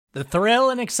The thrill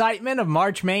and excitement of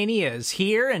March Mania is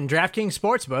here, and DraftKings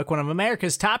Sportsbook, one of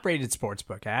America's top-rated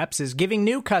sportsbook apps, is giving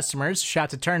new customers a shot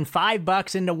to turn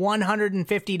 $5 into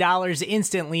 $150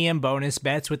 instantly in bonus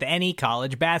bets with any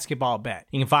college basketball bet.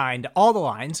 You can find all the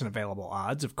lines and available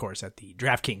odds, of course, at the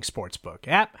DraftKings Sportsbook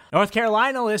app. North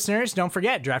Carolina listeners, don't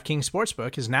forget, DraftKings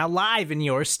Sportsbook is now live in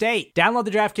your state. Download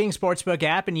the DraftKings Sportsbook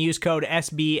app and use code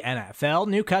SBNFL.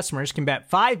 New customers can bet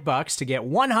 $5 to get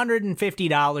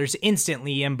 $150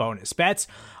 instantly in bonus bets,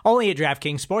 only at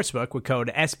DraftKings Sportsbook with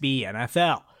code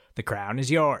SBNFL. The crown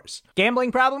is yours.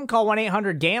 Gambling problem? Call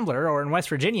 1-800-GAMBLER, or in West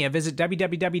Virginia, visit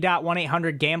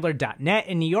www.1800gambler.net.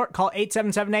 In New York, call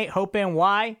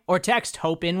 877-8-HOPE-NY or text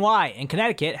HOPE-NY. In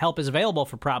Connecticut, help is available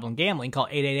for problem gambling. Call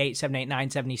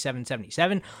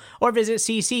 888-789-7777 or visit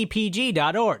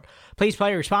ccpg.org. Please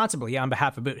play responsibly on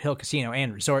behalf of Boot Hill Casino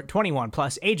and Resort. 21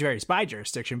 plus, age varies by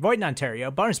jurisdiction. Void in Ontario.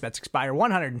 Bonus bets expire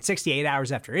 168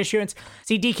 hours after issuance.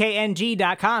 See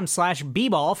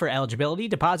dkng.com/bball for eligibility,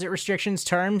 deposit restrictions,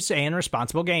 terms, and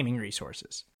responsible gaming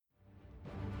resources.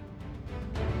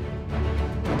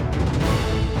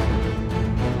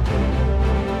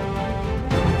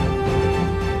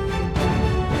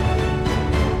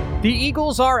 The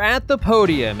Eagles are at the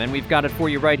podium, and we've got it for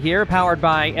you right here, powered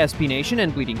by SB Nation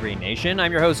and Bleeding Green Nation.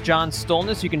 I'm your host, John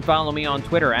Stolnis. You can follow me on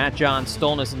Twitter at John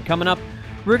Stolnis. And coming up,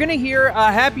 we're going to hear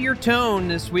a happier tone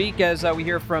this week as we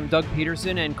hear from Doug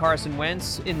Peterson and Carson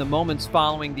Wentz in the moments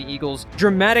following the Eagles'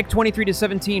 dramatic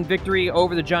 23-17 victory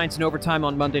over the Giants in overtime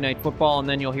on Monday Night Football. And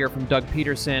then you'll hear from Doug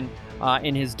Peterson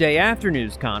in his day after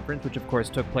news conference, which of course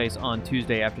took place on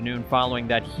Tuesday afternoon following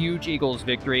that huge Eagles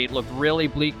victory. It looked really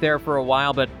bleak there for a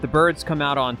while, but the Birds come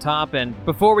out on top. And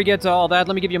before we get to all that,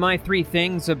 let me give you my three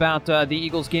things about the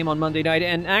Eagles game on Monday night,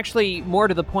 and actually more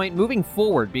to the point, moving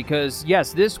forward, because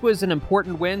yes, this was an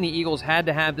important win. The Eagles had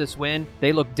to have this win.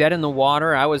 They looked dead in the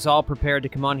water. I was all prepared to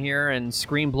come on here and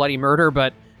scream bloody murder,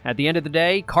 but at the end of the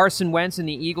day, Carson Wentz and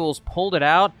the Eagles pulled it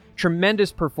out.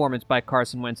 Tremendous performance by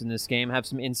Carson Wentz in this game. I have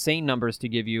some insane numbers to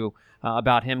give you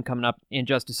about him coming up in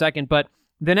just a second. But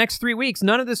the next 3 weeks,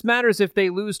 none of this matters if they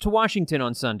lose to Washington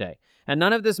on Sunday. And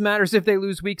none of this matters if they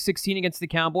lose Week 16 against the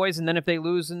Cowboys, and then if they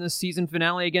lose in the season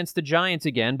finale against the Giants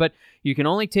again. But you can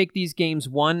only take these games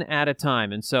one at a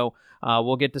time. And so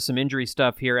we'll get to some injury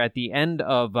stuff here at the end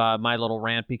of my little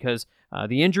rant, because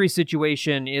the injury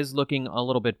situation is looking a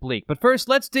little bit bleak. But first,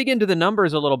 let's dig into the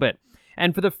numbers a little bit.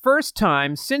 And for the first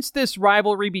time since this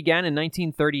rivalry began in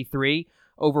 1933,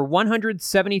 over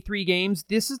 173 games,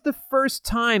 this is the first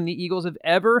time the Eagles have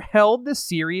ever held the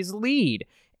series lead.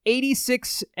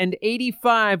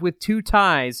 86-85 with two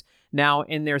ties now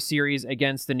in their series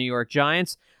against the New York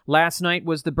Giants. Last night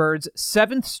was the Birds'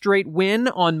 seventh straight win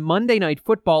on Monday Night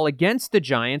Football against the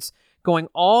Giants, going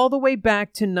all the way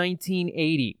back to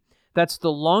 1980. That's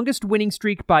the longest winning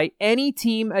streak by any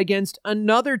team against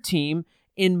another team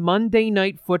in Monday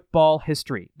Night Football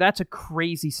history. That's a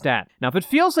crazy stat. Now, if it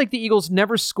feels like the Eagles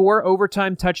never score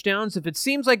overtime touchdowns, if it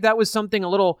seems like that was something a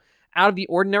little out of the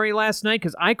ordinary last night,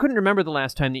 because I couldn't remember the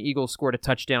last time the Eagles scored a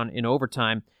touchdown in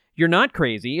overtime, you're not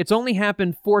crazy. It's only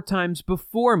happened 4 times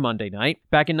before Monday night.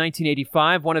 Back in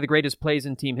 1985, one of the greatest plays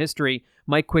in team history,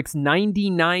 Mike Quick's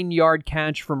 99-yard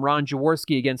catch from Ron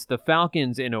Jaworski against the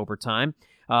Falcons in overtime.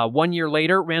 1 year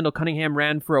later, Randall Cunningham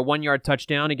ran for a 1-yard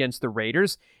touchdown against the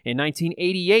Raiders. In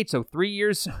 1988, so 3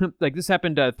 years, like this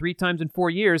happened 3 times in 4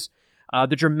 years,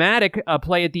 the dramatic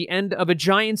play at the end of a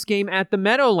Giants game at the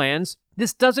Meadowlands.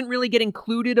 This doesn't really get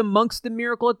included amongst the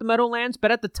Miracle at the Meadowlands,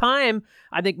 but at the time,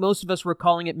 I think most of us were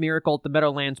calling it Miracle at the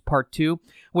Meadowlands Part 2,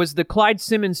 was the Clyde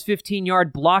Simmons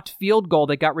 15-yard blocked field goal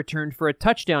that got returned for a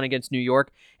touchdown against New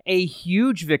York. A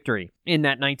huge victory in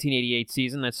that 1988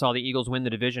 season that saw the Eagles win the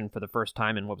division for the first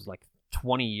time in what was like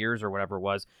 20 years or whatever it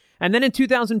was. And then in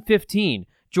 2015,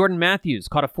 Jordan Matthews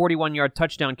caught a 41-yard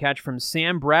touchdown catch from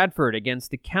Sam Bradford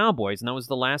against the Cowboys, and that was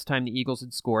the last time the Eagles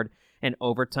had scored an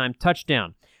overtime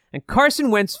touchdown. And Carson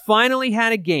Wentz finally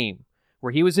had a game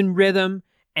where he was in rhythm,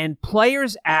 and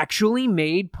players actually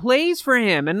made plays for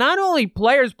him. And not only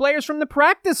players from the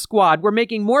practice squad were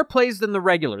making more plays than the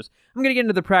regulars. I'm going to get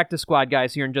into the practice squad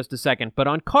guys here in just a second. But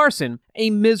on Carson, a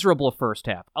miserable first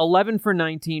half. 11 for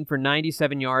 19 for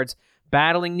 97 yards,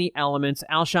 battling the elements.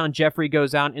 Alshon Jeffrey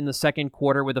goes out in the second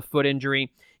quarter with a foot injury.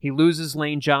 He loses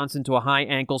Lane Johnson to a high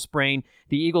ankle sprain.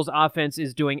 The Eagles' offense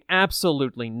is doing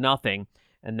absolutely nothing.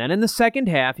 And then in the second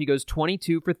half, he goes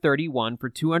 22 for 31 for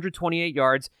 228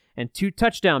 yards and 2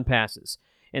 touchdown passes.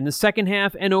 In the second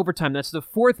half and overtime, that's the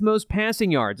 4th most passing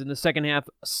yards in the second half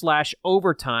 /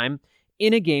 overtime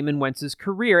in a game in Wentz's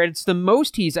career. And it's the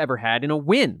most he's ever had in a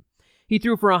win. He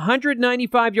threw for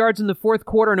 195 yards in the fourth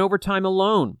quarter in overtime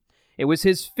alone. It was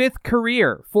his 5th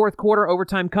career fourth quarter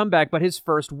overtime comeback, but his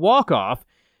first walk-off.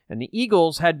 And the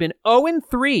Eagles had been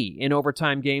 0-3 in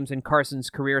overtime games in Carson's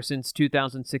career since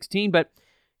 2016, but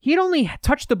he'd only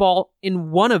touched the ball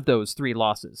in one of those 3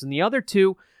 losses. And the other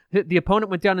 2, the opponent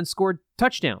went down and scored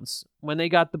touchdowns when they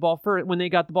got the ball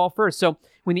first. So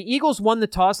when the Eagles won the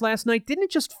toss last night, didn't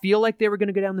it just feel like they were going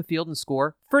to go down the field and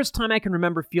score? First time I can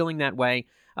remember feeling that way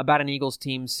about an Eagles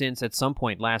team since at some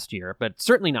point last year, but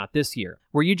certainly not this year,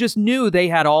 where you just knew they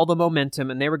had all the momentum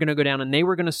and they were going to go down and they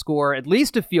were going to score at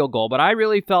least a field goal. But I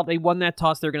really felt they won that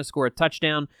toss. They were going to score a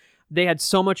touchdown. They had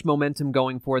so much momentum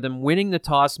going for them, winning the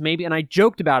toss maybe, and I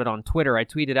joked about it on Twitter. I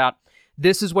tweeted out,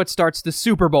 this is what starts the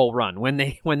Super Bowl run when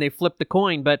they flip the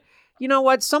coin. But you know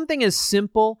what? Something as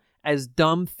simple as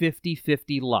dumb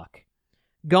 50-50 luck.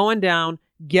 Going down,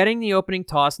 getting the opening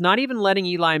toss, not even letting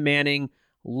Eli Manning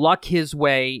luck his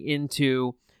way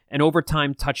into an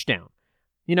overtime touchdown.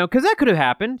 Because that could have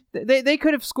happened. They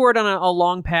could have scored on a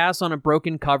long pass on a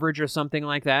broken coverage or something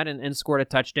like that and scored a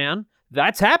touchdown.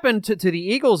 That's happened to the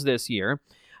Eagles this year.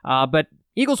 But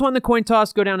Eagles won the coin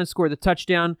toss, go down and score the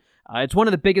touchdown. It's one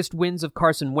of the biggest wins of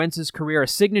Carson Wentz's career, a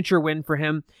signature win for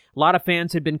him. A lot of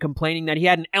fans had been complaining that he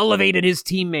hadn't elevated his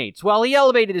teammates. Well, he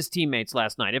elevated his teammates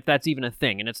last night, if that's even a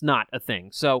thing, and it's not a thing.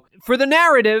 So for the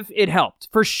narrative, it helped.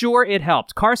 For sure, it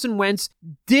helped. Carson Wentz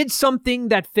did something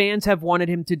that fans have wanted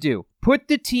him to do. Put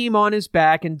the team on his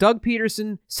back, and Doug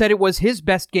Peterson said it was his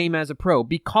best game as a pro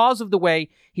because of the way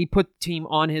he put the team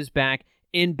on his back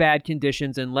in bad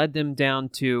conditions and led them down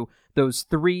to those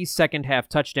 3 second-half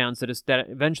touchdowns that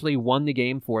eventually won the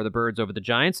game for the Birds over the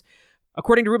Giants.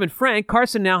 According to Reuben Frank,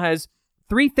 Carson now has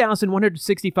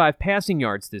 3,165 passing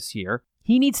yards this year.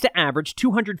 He needs to average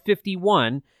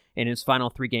 251 in his final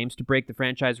 3 games to break the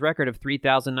franchise record of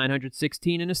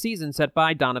 3,916 in a season set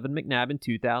by Donovan McNabb in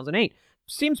 2008.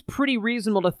 Seems pretty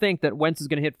reasonable to think that Wentz is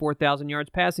going to hit 4,000 yards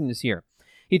passing this year.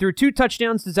 He threw 2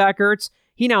 touchdowns to Zach Ertz.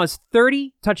 He now has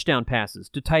 30 touchdown passes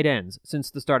to tight ends since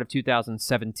the start of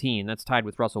 2017. That's tied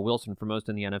with Russell Wilson for most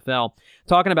in the NFL.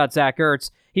 Talking about Zach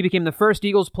Ertz, he became the first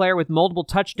Eagles player with multiple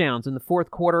touchdowns in the fourth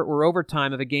quarter or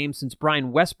overtime of a game since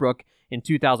Brian Westbrook in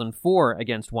 2004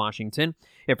 against Washington.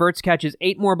 If Ertz catches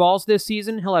 8 more balls this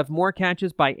season, he'll have more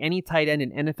catches by any tight end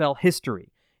in NFL history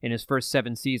in his first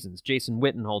 7 seasons. Jason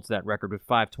Witten holds that record with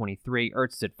 523,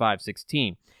 Ertz at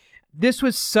 516. This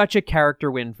was such a character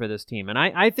win for this team, and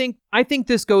I think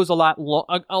this goes a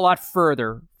lot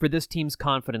further for this team's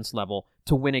confidence level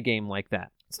to win a game like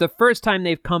that. It's the first time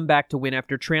they've come back to win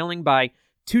after trailing by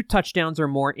 2 touchdowns or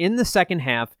more in the second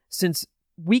half since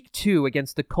Week 2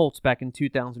 against the Colts back in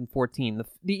 2014.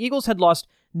 The Eagles had lost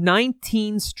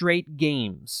 19 straight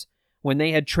games when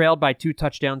they had trailed by 2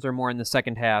 touchdowns or more in the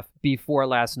second half before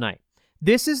last night.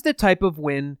 This is the type of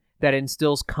win that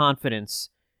instills confidence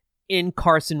in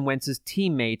Carson Wentz's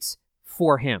teammates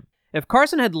for him. If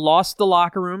Carson had lost the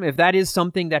locker room, if that is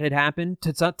something that had happened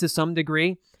to some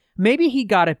degree, maybe he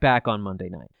got it back on Monday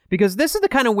night. Because this is the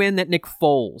kind of win that Nick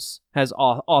Foles has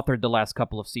authored the last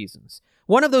couple of seasons.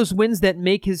 One of those wins that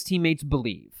make his teammates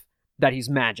believe that he's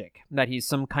magic, that he's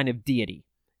some kind of deity.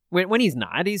 When he's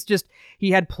not,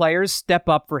 he had players step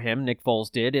up for him, Nick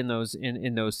Foles did in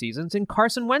those seasons, and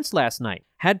Carson Wentz last night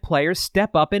had players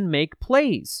step up and make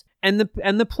plays. And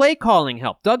the play calling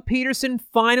helped. Doug Peterson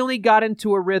finally got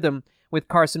into a rhythm with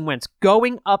Carson Wentz,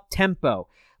 going up tempo,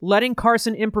 letting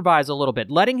Carson improvise a little bit,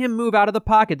 letting him move out of the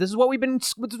pocket. This is what we've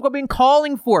been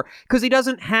calling for, because he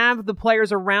doesn't have the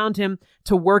players around him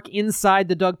to work inside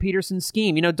the Doug Peterson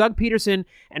scheme. Doug Peterson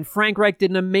and Frank Reich did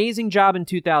an amazing job in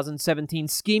 2017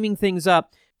 scheming things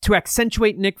up to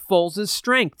accentuate Nick Foles'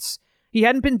 strengths. He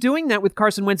hadn't been doing that with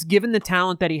Carson Wentz, given the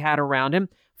talent that he had around him.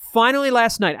 Finally,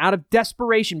 last night, out of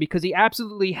desperation, because he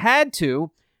absolutely had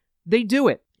to, they do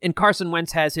it. And Carson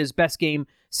Wentz has his best game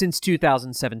since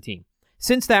 2017.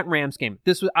 Since that Rams game.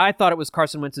 I thought it was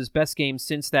Carson Wentz's best game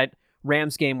since that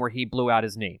Rams game where he blew out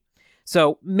his knee.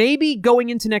 So maybe going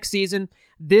into next season,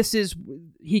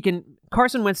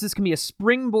 Carson Wentz, this can be a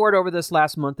springboard over this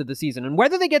last month of the season. And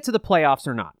whether they get to the playoffs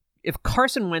or not, if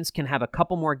Carson Wentz can have a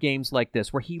couple more games like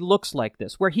this, where he looks like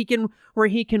this, where he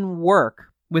can work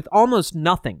with almost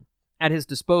nothing at his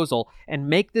disposal and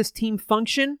make this team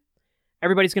function,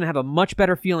 everybody's going to have a much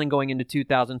better feeling going into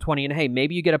 2020. And hey,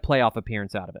 maybe you get a playoff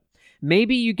appearance out of it.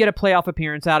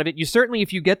 You certainly,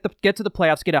 if you get to the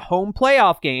playoffs, get a home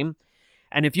playoff game.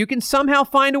 And if you can somehow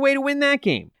find a way to win that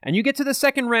game, and you get to the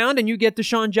second round and you get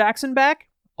Deshaun Jackson back,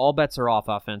 all bets are off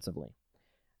offensively.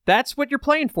 That's what you're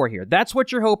playing for here. That's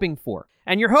what you're hoping for.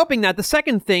 And you're hoping that the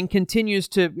second thing continues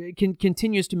to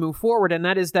move forward, and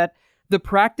that is that the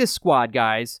practice squad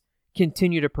guys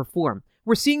continue to perform.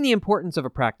 We're seeing the importance of a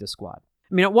practice squad.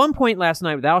 I mean, at one point last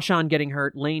night with Alshon getting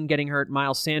hurt, Lane getting hurt,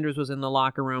 Miles Sanders was in the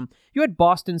locker room. You had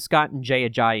Boston Scott and Jay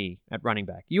Ajayi at running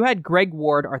back. You had Greg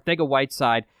Ward,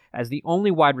 Arcega-Whiteside as the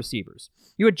only wide receivers.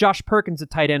 You had Josh Perkins at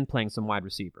tight end playing some wide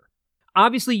receiver.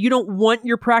 Obviously, you don't want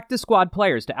your practice squad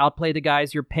players to outplay the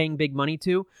guys you're paying big money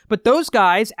to, but those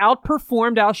guys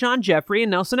outperformed Alshon Jeffrey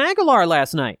and Nelson Aguilar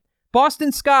last night.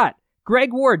 Boston Scott,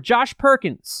 Greg Ward, Josh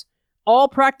Perkins, all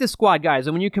practice squad guys.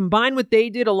 And when you combine what they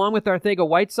did along with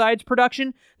Arcega-Whiteside's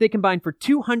production, they combined for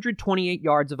 228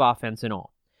 yards of offense in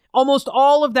all. Almost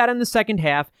all of that in the second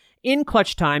half, in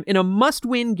clutch time, in a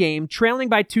must-win game, trailing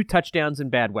by 2 touchdowns in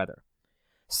bad weather.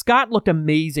 Scott looked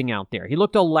amazing out there. He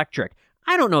looked electric.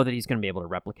 I don't know that he's going to be able to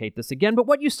replicate this again, but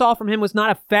what you saw from him was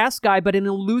not a fast guy, but an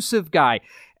elusive guy.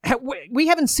 We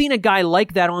haven't seen a guy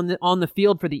like that on the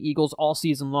field for the Eagles all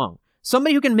season long.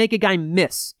 Somebody who can make a guy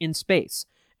miss in space.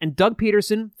 And Doug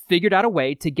Peterson figured out a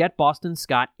way to get Boston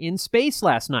Scott in space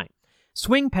last night.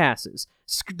 Swing passes.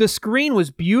 The screen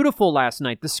was beautiful last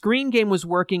night. The screen game was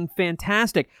working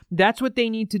fantastic. That's what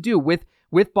they need to do with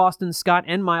Boston Scott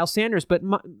and Miles Sanders. But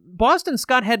Boston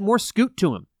Scott had more scoot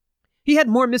to him. He had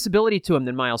more missability to him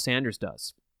than Miles Sanders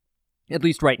does, at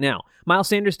least right now. Miles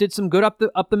Sanders did some good up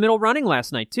the middle running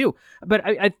last night too. But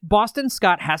Boston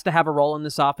Scott has to have a role in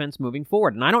this offense moving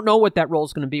forward. And I don't know what that role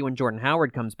is going to be when Jordan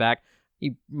Howard comes back.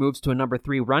 He moves to a number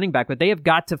 3 running back, but they have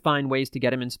got to find ways to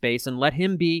get him in space and let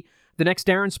him be the next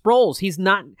Darren Sproles.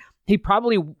 He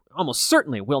probably, almost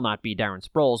certainly will not be Darren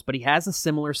Sproles, but he has a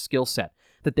similar skill set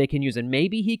that they can use. And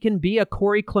maybe he can be a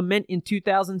Corey Clement in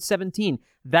 2017.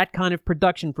 That kind of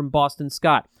production from Boston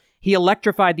Scott. He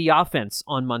electrified the offense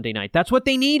on Monday night. That's what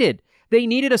they needed. They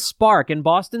needed a spark, and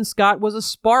Boston Scott was a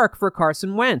spark for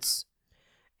Carson Wentz.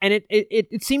 And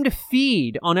it seemed to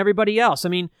feed on everybody else. I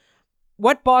mean,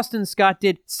 what Boston Scott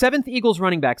did, 7th Eagles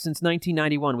running back since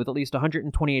 1991 with at least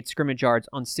 128 scrimmage yards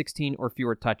on 16 or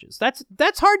fewer touches. That's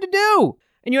hard to do.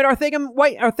 And you had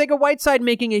Arcega-Whiteside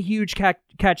making a huge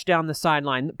catch down the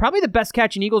sideline. Probably the best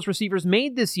catch an Eagles receivers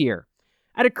made this year.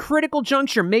 At a critical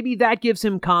juncture, maybe that gives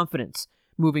him confidence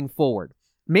moving forward.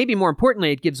 Maybe more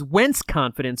importantly, it gives Wentz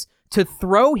confidence to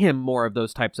throw him more of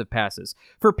those types of passes.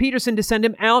 For Peterson to send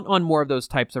him out on more of those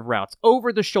types of routes,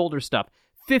 over-the-shoulder stuff.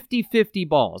 50-50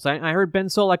 balls. I heard Ben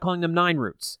Solak calling them 9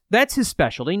 routes. That's his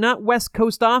specialty, not West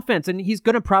Coast offense, and he's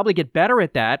going to probably get better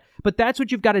at that, but that's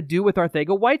what you've got to do with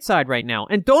Arcega-Whiteside right now.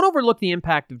 And don't overlook the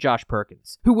impact of Josh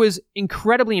Perkins, who was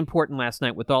incredibly important last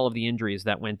night with all of the injuries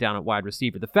that went down at wide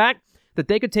receiver. The fact that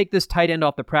they could take this tight end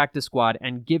off the practice squad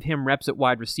and give him reps at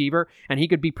wide receiver, and he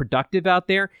could be productive out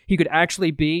there, he could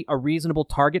actually be a reasonable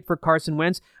target for Carson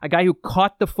Wentz, a guy who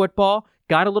caught the football,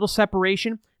 got a little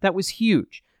separation, that was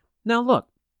huge. Now look,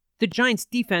 the Giants'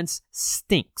 defense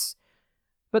stinks.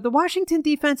 But the Washington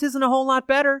defense isn't a whole lot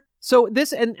better. So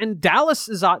this and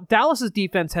Dallas's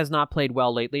defense has not played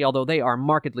well lately, although they are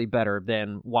markedly better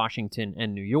than Washington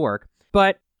and New York.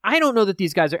 But I don't know that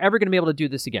these guys are ever going to be able to do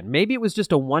this again. Maybe it was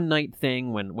just a one-night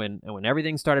thing when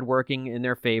everything started working in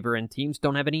their favor and teams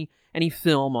don't have any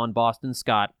film on Boston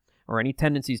Scott or any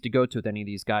tendencies to go to with any of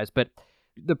these guys. But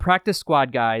the practice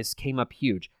squad guys came up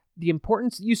huge. The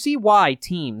importance, you see why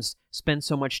teams spend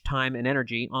so much time and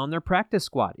energy on their practice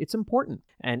squad. It's important,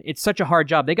 and it's such a hard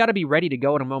job. They got to be ready to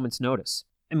go at a moment's notice.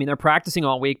 I mean, they're practicing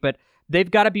all week, but they've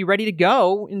got to be ready to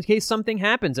go in case something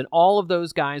happens, and all of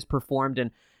those guys performed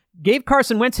and gave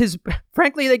Carson Wentz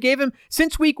they gave him,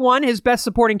 since week 1, his best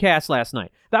supporting cast last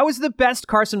night. That was the best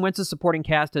Carson Wentz's supporting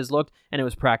cast has looked, and it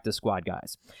was practice squad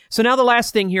guys. So now the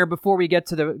last thing here before we get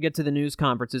to the news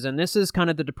conferences, and this is kind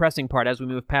of the depressing part as we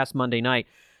move past Monday night.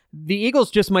 The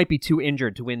Eagles just might be too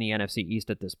injured to win the NFC East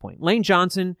at this point. Lane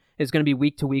Johnson is going to be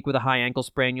week to week with a high ankle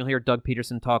sprain. You'll hear Doug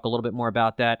Peterson talk a little bit more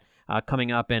about that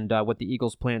coming up and what the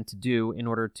Eagles plan to do in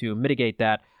order to mitigate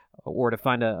that or to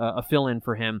find a fill-in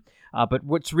for him. But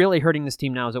what's really hurting this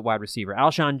team now is at wide receiver.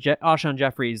 Alshon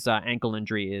Jeffrey's ankle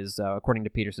injury is, according to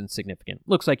Peterson, significant.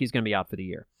 Looks like he's going to be out for the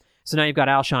year. So now you've got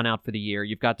Alshon out for the year.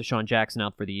 You've got Deshaun Jackson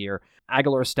out for the year.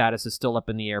 Aguilar's status is still up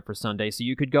in the air for Sunday. So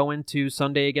you could go into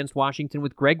Sunday against Washington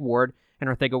with Greg Ward and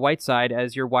Arcega-Whiteside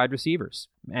as your wide receivers.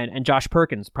 And Josh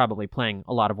Perkins probably playing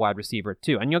a lot of wide receiver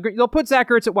too. And they'll put Zach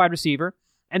Ertz at wide receiver.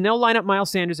 And they'll line up Miles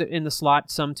Sanders in the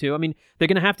slot some too. I mean, they're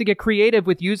going to have to get creative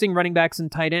with using running backs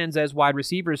and tight ends as wide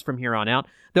receivers from here on out.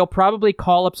 They'll probably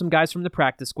call up some guys from the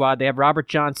practice squad. They have Robert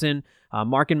Johnson,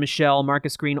 Mark and Michelle,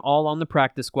 Marcus Green, all on the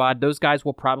practice squad. Those guys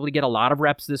will probably get a lot of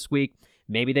reps this week.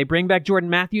 Maybe they bring back Jordan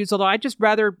Matthews, although I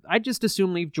just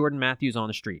assume leave Jordan Matthews on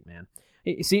the street, man.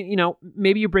 See,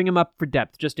 maybe you bring him up for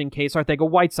depth just in case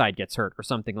Arcega-Whiteside gets hurt or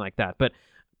something like that. But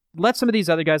let some of these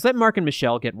other guys, let Mark and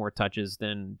Michelle get more touches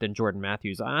than Jordan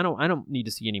Matthews. I don't need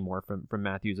to see any more from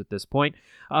Matthews at this point.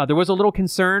 There was a little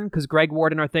concern because Greg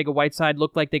Ward and Arcega-Whiteside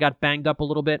looked like they got banged up a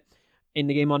little bit in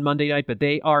the game on Monday night, but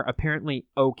they are apparently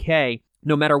okay.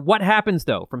 No matter what happens,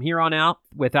 though, from here on out,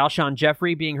 with Alshon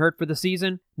Jeffrey being hurt for the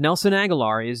season, Nelson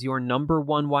Aguilar is your number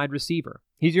one wide receiver.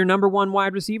 He's your number one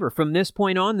wide receiver from this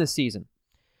point on this season.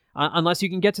 Unless you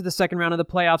can get to the second round of the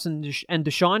playoffs and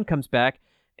Deshaun comes back,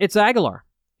 it's Aguilar.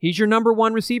 He's your number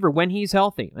one receiver when he's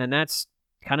healthy, and that's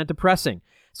kind of depressing.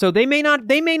 So they may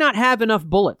not have enough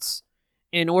bullets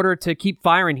in order to keep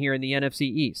firing here in the NFC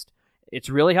East. It's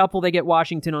really helpful they get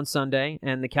Washington on Sunday,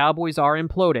 and the Cowboys are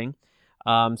imploding.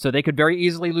 So they could very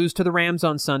easily lose to the Rams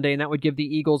on Sunday, and that would give the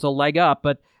Eagles a leg up.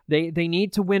 But they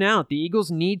need to win out. The Eagles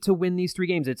need to win these 3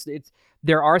 games.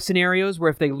 There are scenarios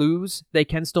where if they lose, they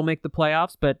can still make the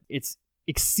playoffs, but it's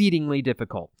exceedingly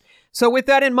difficult. So with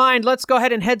that in mind, let's go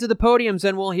ahead and head to the podiums,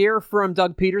 and we'll hear from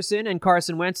Doug Peterson and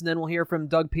Carson Wentz, and then we'll hear from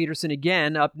Doug Peterson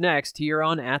again up next here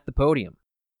on At the Podium.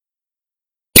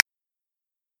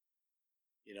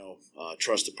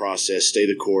 Trust the process, stay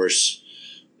the course.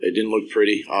 It didn't look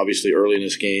pretty, obviously, early in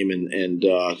this game, and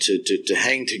to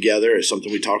hang together is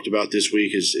something we talked about this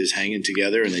week is hanging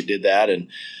together, and they did that, and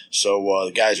so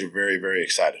the guys are very, very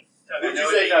excited. Doug,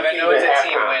 I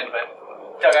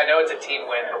know it's a team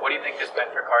win, but what do you think this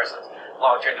meant for Carson's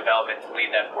long-term development to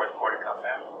lead that fourth quarter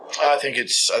comeback? I think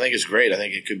it's great. I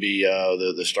think it could be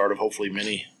the start of hopefully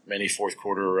many fourth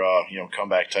quarter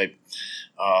comeback type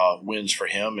wins for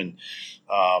him, and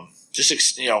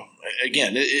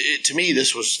again, to me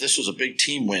this was a big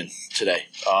team win today.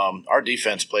 Our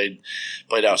defense played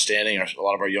outstanding. A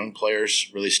lot of our young players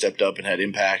really stepped up and had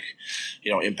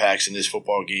impacts in this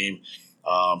football game.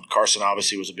 Carson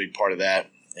obviously was a big part of that,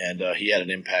 and he had an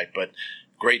impact. But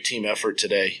great team effort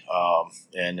today,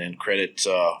 and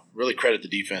really credit the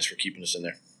defense for keeping us in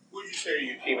there. What did you say to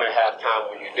your team at halftime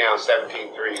when you're down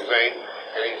 17-3? You saying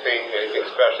anything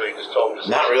special? You just told them to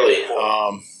not really.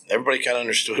 Everybody kind of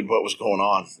understood what was going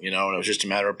on, and it was just a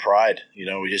matter of pride.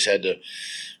 We just had to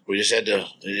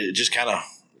just kind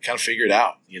of figure it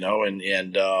out,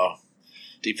 and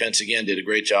defense again did a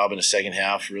great job in the second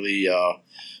half, really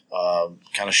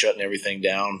kind of shutting everything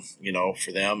down,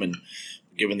 for them and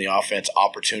giving the offense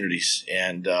opportunities.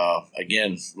 And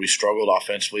again, we struggled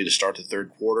offensively to start the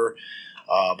third quarter,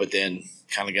 but then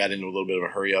kind of got into a little bit of a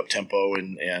hurry-up tempo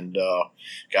and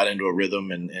got into a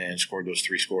rhythm and scored those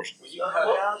 3 scores. When you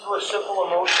come down to a simple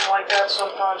emotion like that,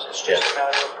 sometimes it's just a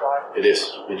matter of pride. It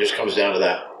is. It just comes down to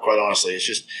that. Quite honestly, it's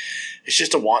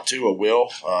just a want to, a will,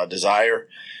 desire,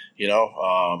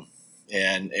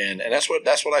 and that's what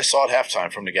I saw at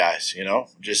halftime from the guys.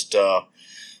 Just. Were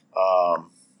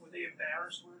they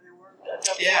embarrassed where they were?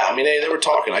 Yeah, I mean they were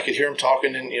talking. I could hear them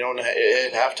talking, and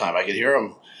at halftime, I could hear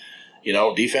them.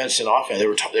 Defense and offense.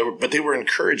 They were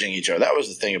encouraging each other. That was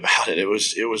the thing about it. It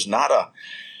was not a.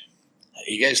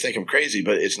 You guys think I'm crazy,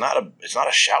 but it's not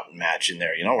a shouting match in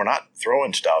there. We're not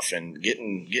throwing stuff and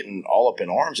getting all up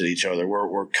in arms at each other.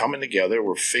 We're coming together.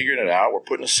 We're figuring it out. We're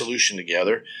putting a solution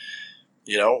together.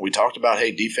 We talked about,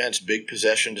 hey, defense, big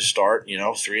possession to start.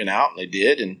 3 and out, and they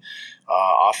did. And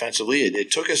offensively, it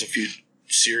took us a few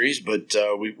series, but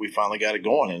we finally got it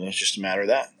going, and it's just a matter of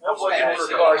that. What was it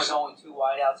for Carson going 2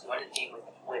 wideouts and a team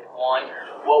with 1?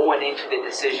 What went into the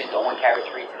decision to only carry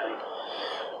 3 tonight?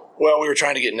 Well, we were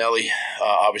trying to get Nelly,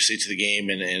 obviously, to the game,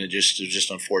 and it was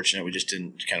just unfortunate. We just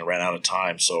didn't kind of ran out of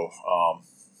time. So,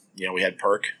 we had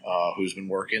Perk, who's been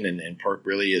working, and Perk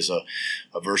really is a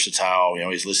versatile.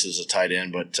 He's listed as a tight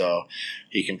end, but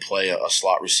he can play a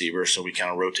slot receiver. So we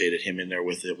kind of rotated him in there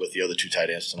with the other 2 tight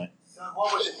ends tonight.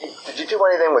 What was it? Did you do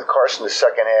anything with Carson the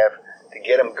second half to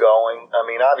get him going? I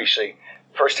mean, obviously,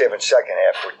 first half and second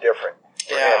half were different.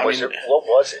 Yeah, what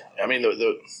was it? I mean,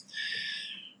 the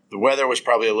weather was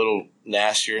probably a little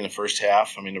nastier in the first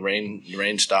half. I mean, the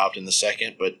rain stopped in the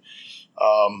second, but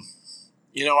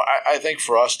I think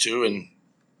for us too,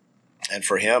 and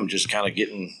for him, just kind of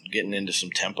getting into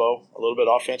some tempo a little bit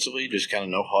offensively, just kind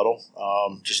of no huddle,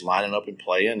 just lining up and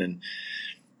playing, and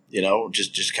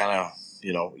just kind of.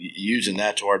 Using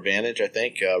that to our advantage, I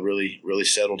think, really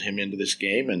settled him into this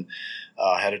game and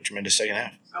had a tremendous second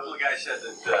half. A couple of guys said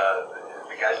that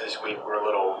the guys this week were a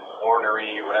little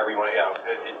ornery or whatever you want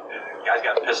to, guys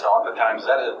got pissed off at times.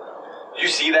 Did you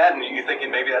see that and you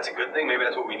thinking maybe that's a good thing? Maybe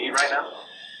that's what we need right now?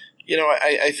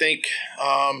 I think,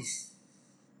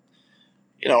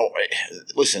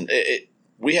 listen,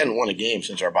 we hadn't won a game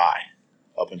since our bye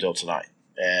up until tonight.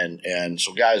 And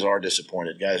so guys are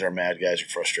disappointed. Guys are mad. Guys are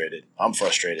frustrated. I'm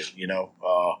frustrated,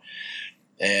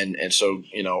 and so,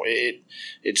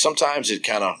 it sometimes it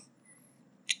kind of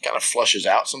kind of flushes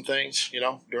out some things,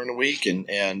 during the week. And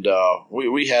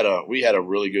we had a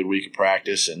really good week of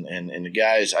practice, and the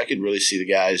guys, I could really see the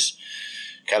guys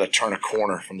kind of turn a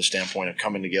corner from the standpoint of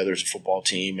coming together as a football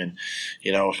team. And,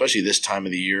 especially this time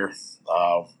of the year,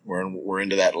 we're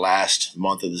into that last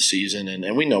month of the season,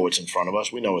 and we know what's in front of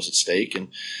us. We know what's at stake, and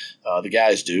the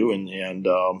guys do. And it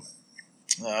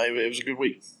was a good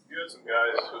week. You had some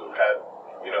guys who had,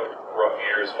 rough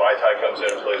years. Vaitai comes in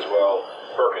and plays well.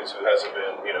 Perkins, who hasn't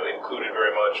been, included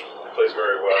very much, plays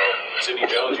very well. Sidney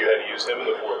Jones, you had to use him in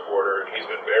the fourth quarter, and he's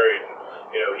been buried.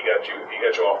 He got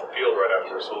you off the field right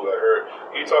after Rasul got hurt.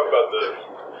 Can you talk about the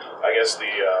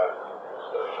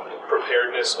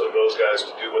preparedness of those guys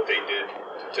to do what they did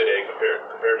today compared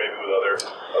maybe with other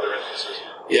instances?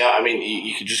 Yeah, I mean,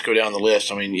 you could just go down the list.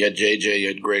 I mean, you had JJ, you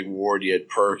had Greg Ward, you had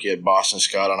Perk, you had Boston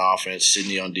Scott on offense,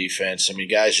 Sidney on defense. I mean,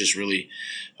 guys just really,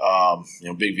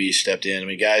 Big V stepped in. I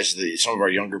mean, guys, some of our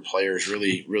younger players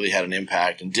really had an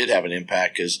impact and did have an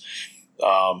impact because,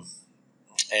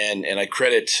 and I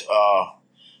credit,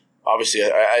 obviously,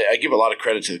 I give a lot of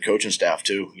credit to the coaching staff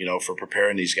too, for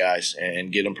preparing these guys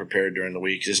and get them prepared during the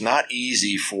week. It's not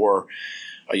easy for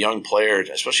a young player,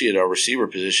 especially at our receiver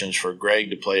positions, for Greg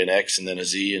to play an X and then a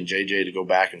Z and JJ to go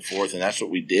back and forth. And that's what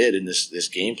we did in this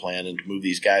game plan, and to move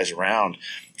these guys around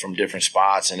from different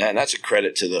spots. And that's a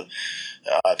credit to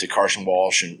to Carson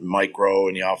Walsh and Mike Rowe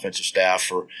and the offensive staff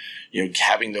for,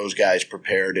 having those guys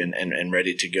prepared and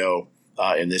ready to go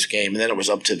in this game. And then it was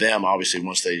up to them, obviously,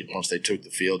 once they took the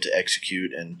field to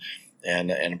execute and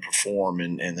perform,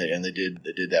 and they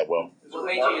did that well. Is it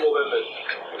remarkable then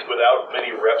that without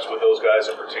many reps with those guys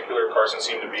in particular, Carson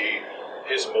seemed to be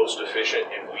his most efficient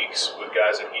in weeks with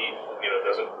guys that he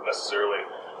doesn't necessarily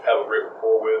have a great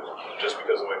rapport with just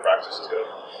because of the way practices go?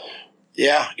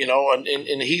 Yeah,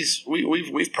 and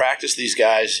we've practiced these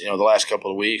guys, the last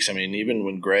couple of weeks. I mean, even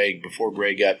when before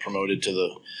Greg got promoted to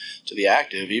the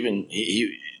active, even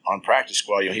he on practice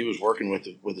squad, he was working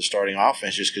with the starting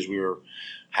offense just because we were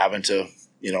having to,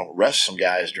 rest some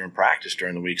guys during practice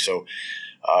during the week. So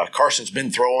Carson's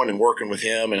been throwing and working with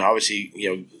him, and obviously,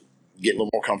 getting a little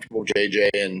more comfortable with JJ.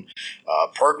 And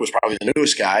Perk was probably the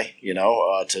newest guy,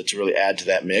 to really add to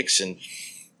that mix. And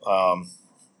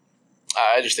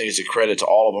I just think it's a credit to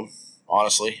all of them,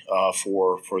 honestly,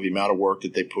 for the amount of work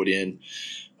that they put in.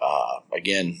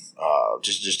 Again,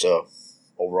 just a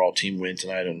overall team win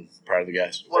tonight, and proud of the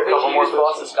guys. What made you use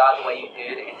Boston Scott the way you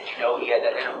did, and did you know he had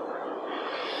that in him?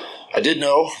 I did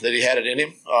know that he had it in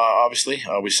him, obviously.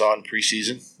 We saw it in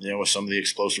preseason, with some of the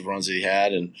explosive runs that he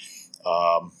had. And,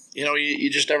 you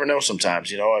just never know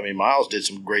sometimes. I mean, Miles did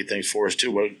some great things for us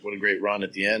too. What a great run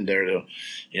at the end there to,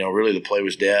 really the play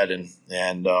was dead, and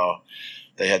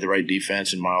they had the right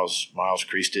defense, and Miles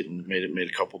creased it and made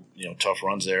a couple, tough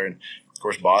runs there. And of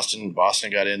course, Boston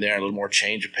got in there, a little more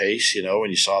change of pace, and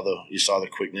you saw the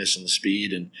quickness and the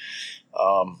speed, and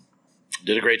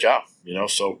did a great job,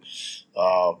 So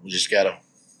we just gotta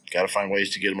find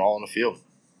ways to get them all on the field.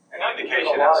 And I think there's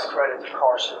a lot of credit to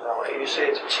Carson, though. You say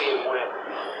it's a team win.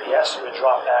 He asked him to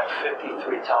drop back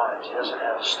 53 times. He doesn't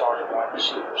have a starting wide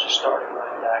receiver, a starting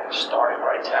running back, a starting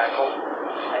right tackle,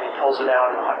 and he pulls it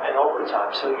out in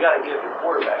overtime. So you got to give the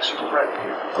quarterback some credit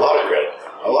here. A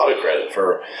lot of credit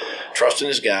for trusting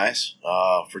his guys,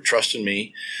 for trusting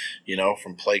me,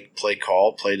 from play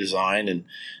call, play design, and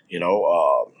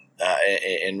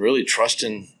and really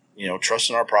trusting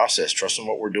our process, trusting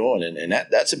what we're doing, and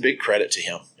that's a big credit to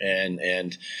him.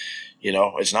 And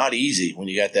it's not easy when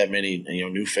you got that many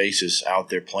new faces out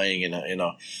there playing in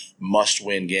a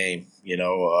must-win game,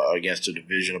 against a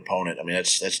division opponent. I mean,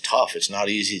 that's tough. It's not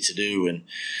easy to do, and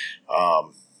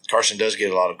Carson does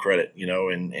get a lot of credit,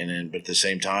 but at the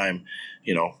same time,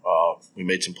 we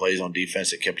made some plays on defense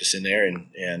that kept us in there, and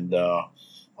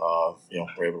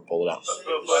we're able to pull it out.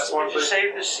 Did you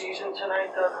save the season tonight,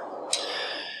 though?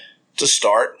 It's a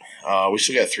start. We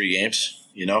still got 3 games.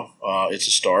 It's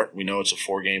a start. We know it's a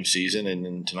 4-game season,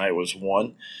 and tonight was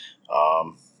 1.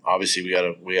 Obviously, we got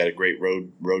a great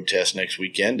road test next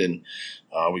weekend, and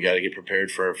we got to get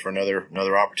prepared for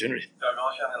another opportunity. Doug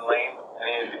Alshon and Lane,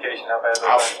 any indication how bad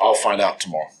I'll find out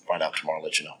tomorrow. And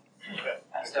let you know. Okay.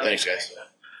 Thanks, guys.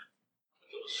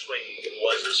 Swing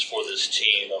was this for this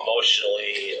team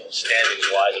emotionally, standings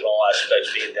wise, in all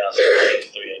aspects, being down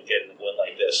 3 and getting a win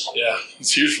like this? Yeah,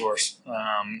 it's huge for us.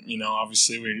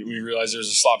 Obviously we realized there was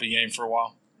a sloppy game for a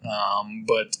while,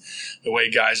 but the way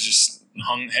guys just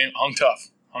hung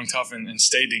tough and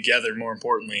stayed together, more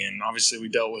importantly. And obviously we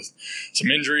dealt with some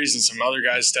injuries and some other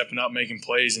guys stepping up, making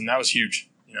plays, and that was huge.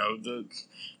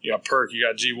 You got Perk, you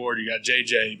got G Ward, you got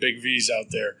JJ, Big V's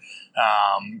out there.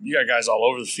 You got guys all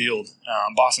over the field.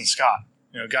 Boston Scott,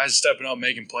 Guys stepping up,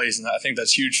 making plays, and I think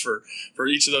that's huge for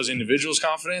each of those individuals'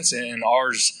 confidence and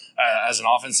ours as an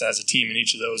offense, as a team, and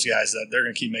each of those guys that they're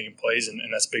going to keep making plays, and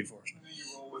that's big for us. And then you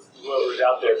roll with whoever's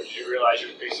out there, but you realize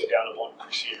you're facing down to one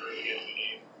receiver at the end of the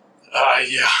game.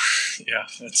 Yeah.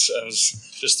 That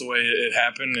was just the way it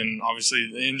happened, and obviously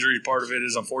the injury part of it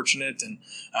is unfortunate, and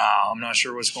I'm not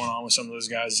sure what's going on with some of those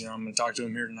guys. I'm going to talk to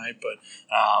them here tonight, but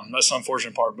that's the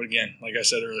unfortunate part. But again, like I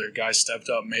said earlier, guys stepped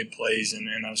up, made plays, and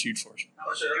that was huge for us. How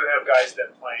much do you have guys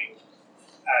that playing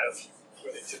out of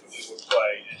where they typically would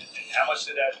play, and how much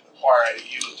did that require out of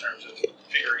you in terms of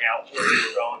figuring out where you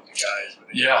were going to guys?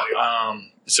 Yeah.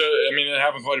 So, it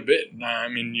happened quite a bit.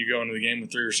 You go into the game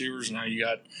with 3 receivers, and now you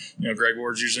got, Greg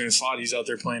Ward's usually in the slot. He's out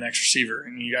there playing X receiver,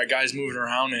 and you got guys moving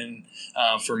around. And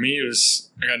for me, I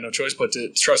got no choice but to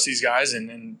trust these guys.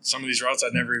 And some of these routes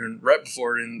I'd never even rep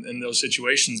before in those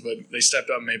situations, but they stepped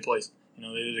up and made plays. They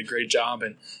did a great job.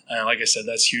 And like I said,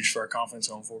 that's huge for our confidence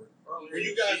going forward. Earlier,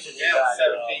 you guys were down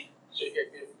 17. So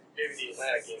maybe the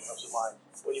Atlanta game comes to mind.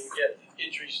 When you get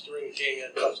injuries during the game, you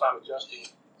had a tough time adjusting.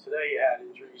 Today you had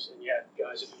injuries and you had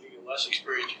guys that are getting less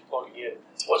experience plugging in.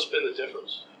 What's been the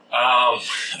difference?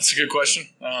 That's a good question.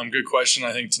 Good question.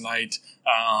 I think tonight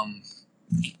I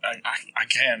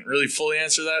can't really fully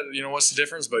answer that. What's the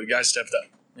difference? But guys stepped up.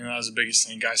 That was the biggest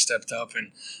thing. Guys stepped up,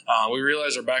 and we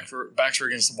realized our backs were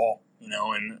against the wall.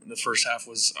 And the first half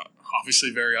was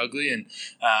obviously very ugly, and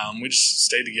we just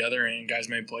stayed together, and guys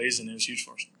made plays, and it was huge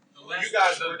for us. You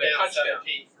guys were down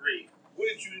 17-3. What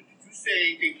did you say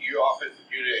anything to your offensive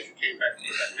unit as you came back from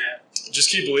the second half? Just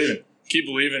keep believing. Keep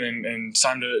believing, and it's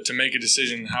time to make a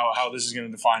decision how this is going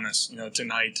to define us.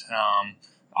 Tonight.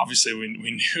 Obviously,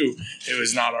 we knew it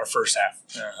was not our first half.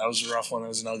 That was a rough one. That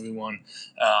was an ugly one.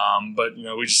 But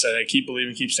we just said, hey, keep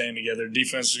believing, keep staying together.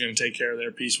 Defense was going to take care of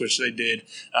their piece, which they did,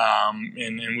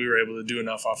 and we were able to do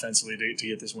enough offensively to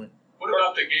get this win. What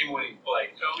about the game-winning play?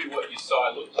 Tell me what you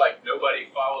saw. It looked like nobody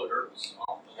followed Ertz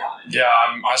off the line. Yeah,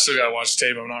 I still got to watch the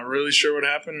tape. I'm not really sure what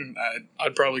happened.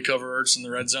 I'd probably cover Ertz in the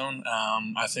red zone.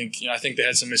 I think they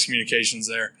had some miscommunications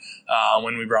there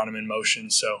when we brought him in motion.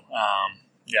 So.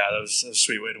 Yeah, that was a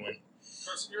sweet way to win.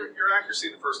 Carson, your accuracy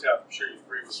in the first half, I'm sure you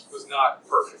agree, was not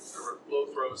perfect. There were low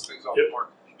throws, things off the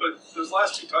mark. But those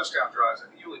last 2 touchdown drives, I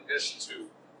think you only missed 2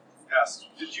 passes.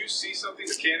 Did you see something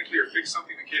mechanically or fix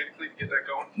something mechanically to get that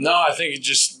going? No, I think it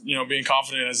just being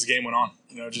confident as the game went on.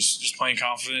 Just playing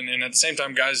confident, and at the same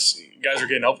time, guys were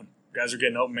getting open. Guys were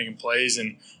getting open, making plays,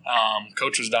 and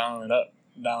coach was dialing up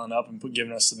and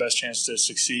giving us the best chance to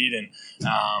succeed. And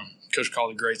Coach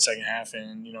called a great second half,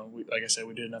 and like I said,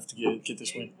 we did enough to get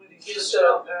this win. When you set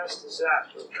up past the Zach,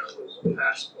 it was a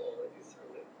pass ball that you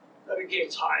threw it. That became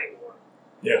tying one.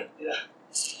 Yeah.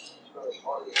 It's not as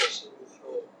hard as you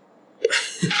throw it.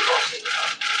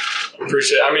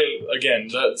 Appreciate it. Again,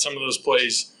 some of those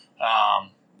plays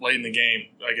late in the game,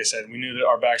 like I said, we knew that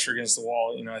our backs were against the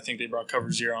wall. I think they brought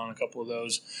cover 0 on a couple of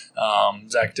those.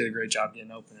 Zach did a great job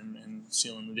getting open and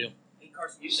sealing the deal.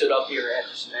 Carson, you stood up here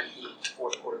after some empty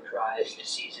fourth quarter drives this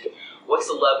season. What's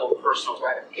the level of personal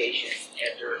gratification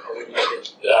after a win like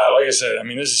this? Like I said,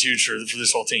 this is huge for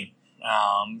this whole team.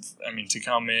 To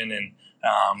come in and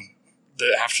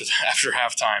after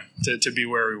halftime to be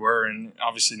where we were, and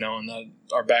obviously knowing that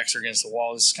our backs are against the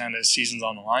wall, this kind of season's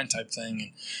on the line type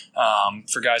thing, and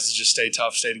for guys to just stay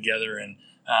tough, stay together, and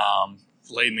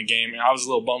late in the game, I was a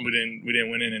little bummed we didn't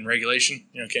win it in regulation.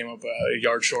 Came up a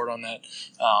yard short on that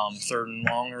 3rd and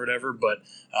long or whatever. But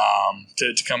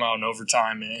to come out in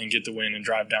overtime and get the win and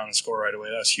drive down and score right away,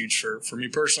 that's huge for me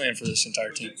personally and for this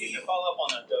entire team. To follow up on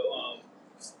that though,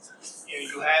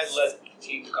 you had led the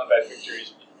team to comeback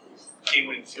victories,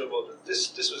 game-winning field goal.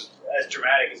 This was as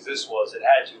dramatic as this was. It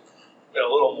had to be a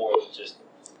little more than just.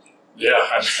 Yeah,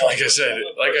 like I said,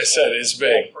 it's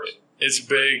big. It's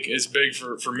big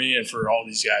for me and for all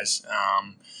these guys.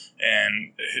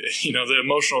 And the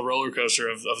emotional roller coaster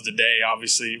of the day,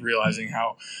 obviously realizing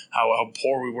how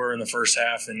poor we were in the first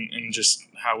half and just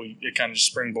how it kind of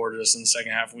just springboarded us in the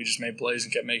second half. We just made plays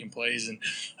and kept making plays and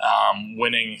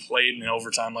winning late in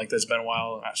overtime like that's been a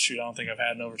while. I don't think I've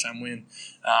had an overtime win.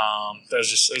 It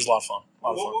was a lot of fun.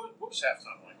 What was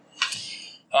halftime like?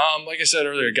 Like I said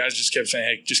earlier, guys just kept saying,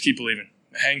 hey, just keep believing.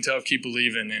 Hang tough, keep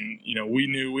believing, and we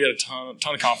knew we had a ton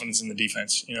of confidence in the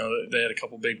defense. They had a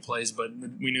couple big plays, but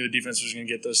we knew the defense was going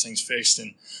to get those things fixed,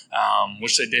 and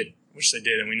which they did.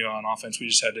 And we knew on offense we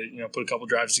just had to put a couple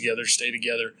drives together, stay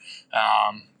together.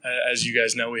 As you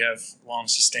guys know, we have long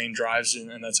sustained drives,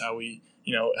 and that's how we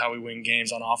win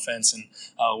games on offense, and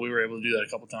we were able to do that a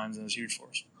couple times, and it was huge for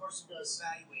us. Carson does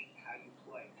evaluate how you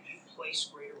play. Do you place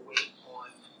greater weight on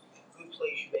good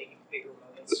plays you make in bigger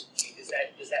moments?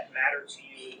 Does that matter to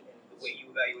you? And with the way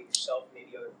you evaluate yourself,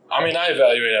 maybe other? I mean, I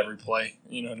evaluate every play,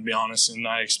 to be honest, and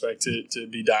I expect to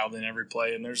be dialed in every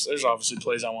play. And there's obviously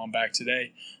plays I want back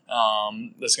today.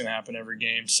 That's going to happen every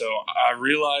game. So I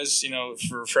realize,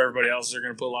 for everybody else, they're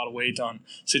going to put a lot of weight on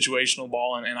situational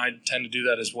ball, and I tend to do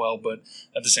that as well. But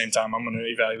at the same time, I'm going to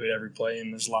evaluate every play,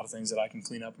 and there's a lot of things that I can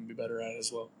clean up and be better at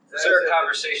as well. Is there a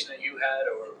conversation that you had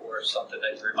or something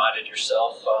that you reminded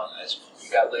yourself as you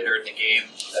got later in the game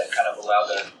that kind of allowed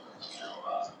the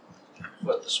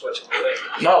flip the switch a little bit?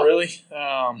 Not really.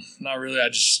 Not really. I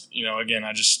just,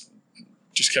 I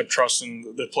just kept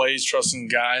trusting the plays, trusting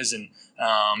the guys, and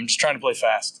just trying to play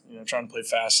fast. Trying to play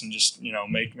fast and just,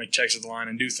 make checks at the line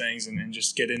and do things and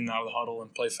just get in and out of the huddle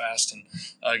and play fast. And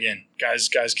again, guys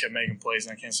kept making plays,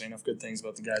 and I can't say enough good things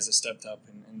about the guys that stepped up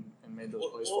and made those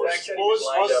plays for us. He was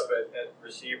lined up at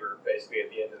receiver basically at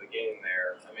the end of the game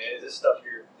there. I mean, is this stuff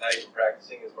you're not even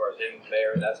practicing as far as him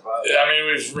there? That's about Yeah, I mean,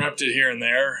 we've repped it here and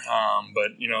there,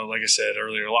 but like I said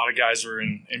earlier, a lot of guys were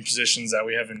in positions that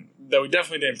we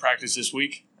definitely didn't practice this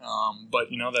week. But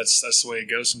that's the way it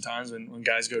goes sometimes when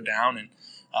guys go down and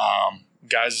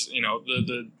guys,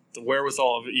 the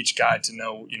wherewithal of each guy to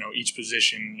know, each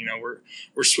position.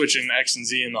 We're switching X and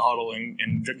Z in the huddle,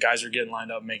 and guys are getting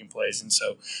lined up and making plays. And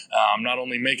so not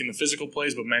only making the physical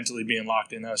plays, but mentally being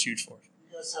locked in, that was huge for us.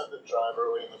 You guys had the drive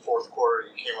early in the fourth quarter.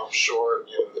 You came up short,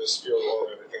 this field goal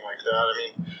and everything like that. I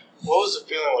mean, what was it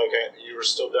feeling like? You were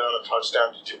still down a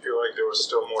touchdown. Did you feel like there was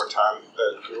still more time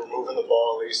that you were moving the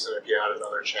ball at least, and if you had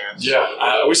another chance?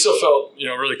 Yeah, we still felt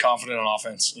really confident on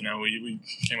offense. We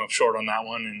came up short on that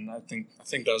one, and I think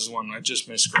that was the one I just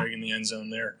missed Greg in the end zone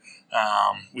there.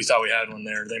 We thought we had one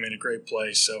there. They made a great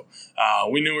play, so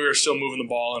we knew we were still moving the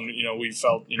ball, and we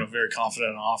felt very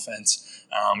confident on offense.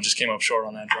 Just came up short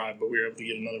on that drive, but we were able to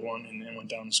get another one and went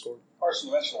down and scored. Carson,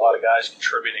 you mentioned a lot of guys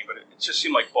contributing, but it just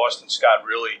seemed like Boston Scott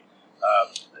really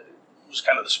was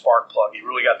kind of the spark plug. He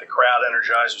really got the crowd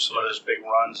energized with some of those big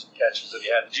runs and catches that he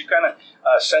had. Did you kind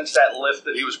of sense that lift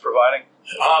that he was providing?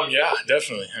 Yeah,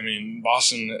 definitely. I mean,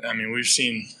 Boston, we've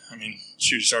seen,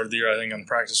 he started the year, I think, on the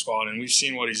practice squad, and we've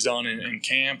seen what he's done in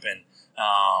camp and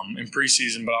in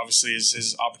preseason, but obviously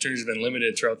his opportunities have been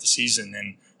limited throughout the season.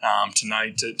 And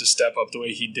tonight to step up the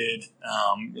way he did,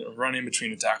 run in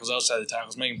between the tackles, outside the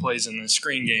tackles, making plays in the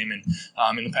screen game and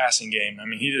in the passing game. I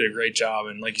mean, he did a great job,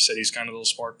 and like you said, he's kind of a little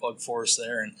spark plug for us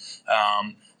there. And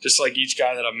just like each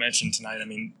guy that I've mentioned tonight,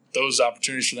 those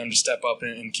opportunities for them to step up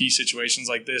in key situations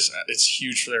like this, it's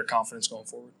huge for their confidence going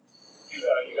forward.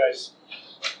 You guys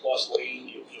lost Lane,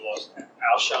 you lost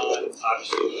Alshon,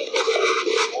 obviously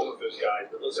one of those guys,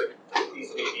 but it looks like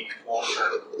these may be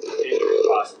long-term injuries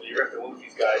possibly. You're going to have to live with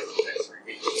these guys in the next 3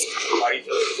 weeks. Why do you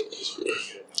feel like this would be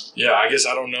good? Yeah, I guess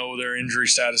I don't know their injury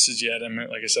statuses yet.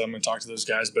 Like I said, I'm going to talk to those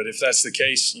guys. But if that's the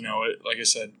case, like I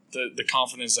said, the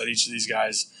confidence that each of these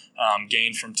guys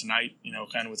gained from tonight,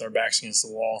 kind of with our backs against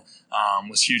the wall,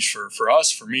 was huge for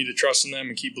us, for me to trust in them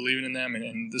and keep believing in them,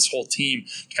 and this whole team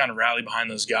to kind of rally behind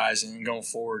those guys. And going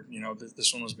forward,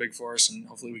 this one was big for us, and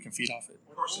hopefully we can feed off it.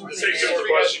 Of course, the three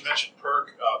guys you mentioned,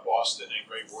 Perk, Boston, and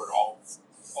Greg Ward, all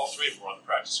three of them were on the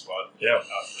practice squad for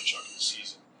a chunk of the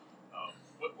season.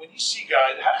 When you see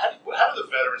guys, how do the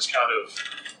veterans kind of,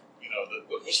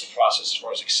 what's the process as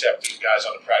far as accepting guys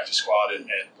on the practice squad and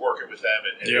working with them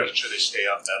and making sure they stay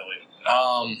up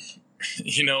mentally?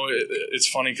 It's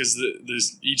funny because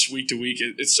each week to week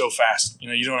it's so fast.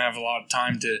 You don't have a lot of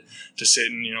time to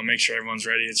sit and make sure everyone's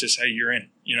ready. It's just, hey, you're in.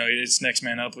 It's next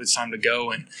man up. It's time to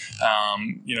go, and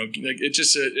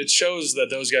it shows that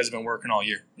those guys have been working all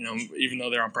year. Even though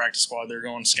they're on practice squad, they're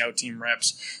going scout team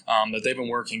reps. That they've been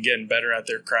working, getting better at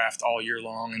their craft all year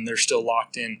long, and they're still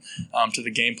locked in to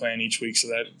the game plan each week. So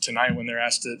that tonight, when they're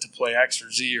asked to play X or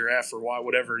Z or F or Y,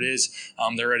 whatever it is,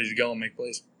 they're ready to go and make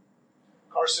plays.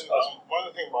 Carson, one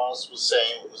of the things Moss was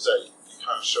saying was that you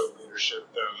kind of showed leadership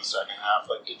there in the second half.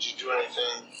 Like, did you do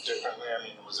anything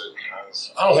differently? Was it kind of...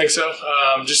 I don't think so.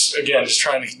 Just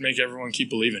trying to make everyone keep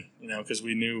believing, because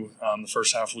we knew the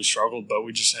first half we struggled, but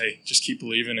we just keep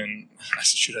believing. And I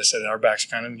said our backs are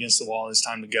kind of against the wall. It's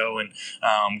time to go. And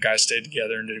guys stayed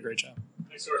together and did a great job.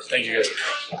 Thank you,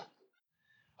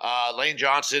 guys. Lane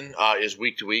Johnson is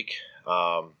week to week.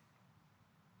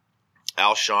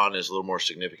 Alshon is a little more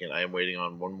significant. I am waiting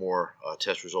on one more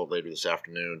test result later this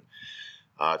afternoon.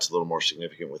 It's a little more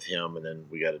significant with him, and then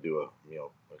we got to do a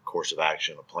course of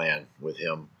action, a plan with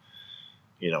him,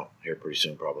 here pretty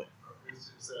soon probably.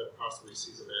 Is that possibly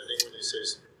season ending when you say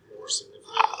more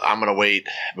significant? I'm going to wait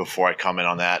before I comment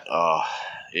on that.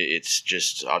 It's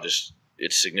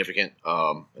significant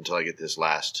until I get this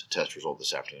last test result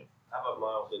this afternoon. How about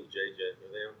Miles and JJ?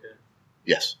 Are they okay?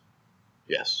 Yes.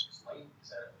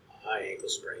 High ankle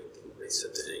sprain. They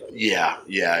said the ankle.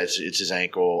 Yeah, it's his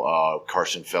ankle.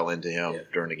 Carson fell into him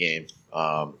during the game.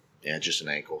 Just an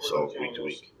ankle, so week to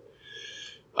week.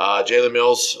 Jalen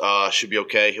Mills should be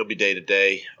okay. He'll be day to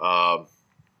day.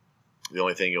 The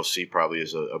only thing you'll see probably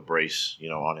is a brace,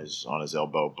 on his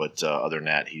elbow. But other than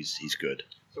that, he's good.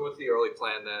 So what's the early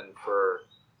plan then for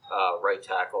right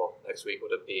tackle next week?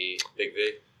 Would it be Big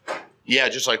V? Yeah,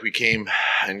 just like we came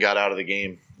and got out of the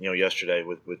game, yesterday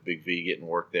with Big V getting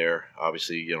work there.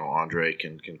 Obviously, Andre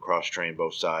can cross train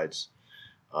both sides.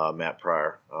 Matt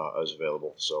Pryor is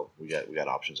available, so we got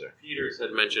options there. Peters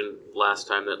had mentioned last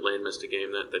time that Lane missed a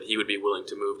game that he would be willing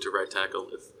to move to right tackle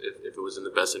if it was in the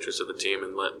best interest of the team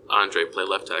and let Andre play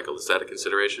left tackle. Is that a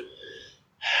consideration?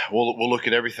 We'll look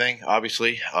at everything,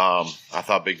 obviously. I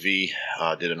thought Big V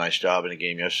did a nice job in the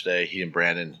game yesterday. He and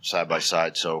Brandon side by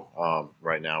side, so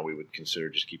right now we would consider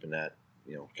just keeping that,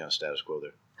 kind of status quo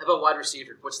there. How about wide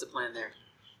receiver? What's the plan there?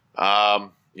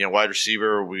 Wide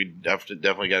receiver, we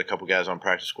definitely got a couple guys on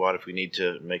practice squad if we need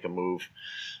to make a move.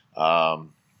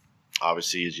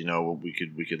 Obviously, as you know, we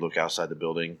could look outside the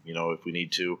building, if we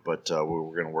need to, but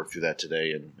we're going to work through that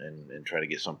today and try to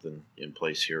get something in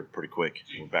place here pretty quick.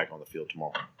 We're back on the field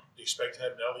tomorrow. Do you expect to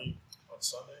have Nelly on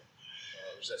Sunday?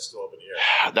 Or is that still up in the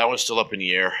air? That one's still up in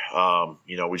the air.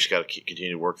 We just got to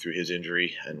continue to work through his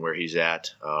injury and where he's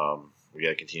at. We got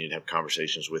to continue to have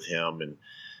conversations with him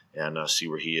and see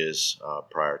where he is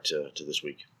prior to this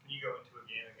week. Can you go into a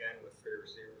game again with three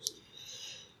receivers?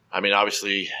 I mean,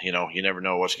 obviously, you never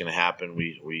know what's going to happen.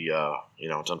 We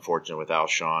it's unfortunate with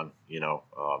Alshon,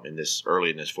 in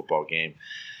this football game.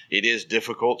 It is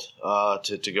difficult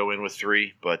to go in with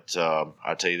three, but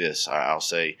I'll tell you this. I'll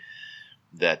say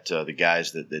that the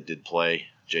guys that did play,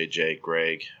 JJ,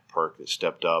 Greg, Perk, that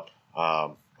stepped up,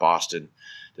 Boston,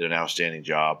 did an outstanding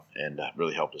job and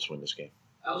really helped us win this game.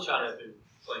 Alshon has been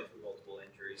playing through multiple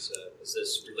injuries. Is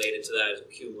this related to that as a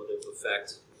cumulative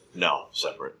effect? No,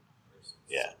 separate.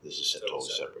 Yeah, this is totally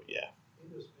separate. Yeah.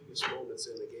 In those biggest moments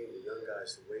in the game, the young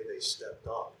guys, the way they stepped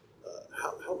up,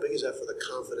 how big is that for the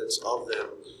confidence of them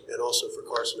and also for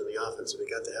Carson and the offense? And they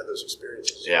got to have those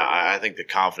experiences. Yeah, I think the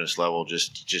confidence level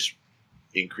just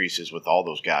increases with all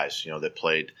those guys, that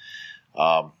played.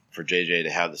 For JJ to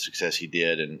have the success he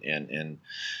did, and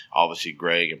obviously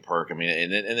Greg and Perk. I mean,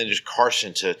 and then just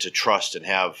Carson to trust and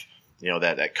have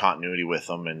that continuity with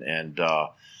them, and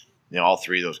all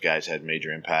three of those guys had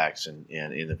major impacts and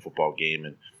in the football game,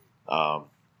 and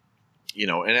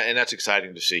and that's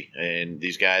exciting to see. And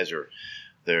these guys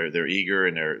they're eager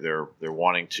and they're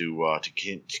wanting to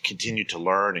continue to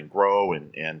learn and grow,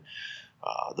 and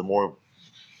the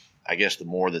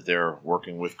more that they're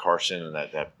working with Carson and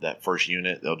that first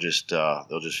unit, they'll just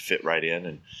fit right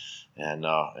in and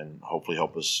hopefully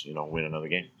help us win another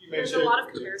game. There's a lot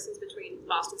of comparisons between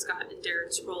Boston Scott and Darren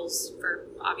Sproles for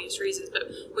obvious reasons, but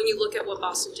when you look at what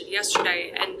Boston did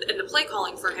yesterday and the play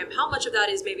calling for him, how much of that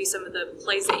is maybe some of the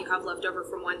plays that you have left over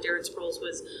from when Darren Sproles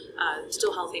was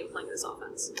still healthy and playing this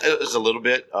offense? It's a little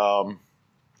bit. A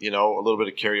little bit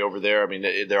of carryover there. I mean,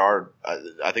 there are.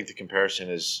 I think the comparison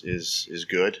is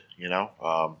good.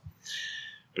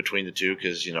 Between the two,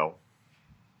 because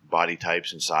body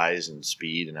types and size and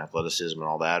speed and athleticism and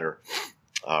all that are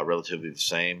relatively the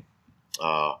same.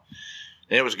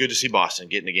 And it was good to see Boston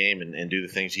get in the game and do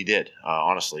the things he did,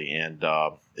 honestly. And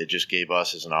it just gave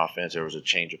us as an offense, there was a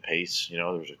change of pace. There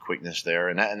was a quickness there,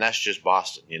 and that's just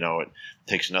Boston. It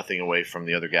takes nothing away from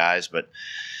the other guys, but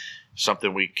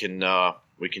something we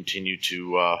continue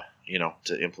to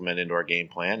to implement into our game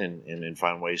plan and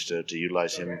find ways to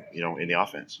utilize him in the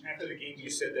offense. After the game, you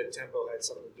said that tempo had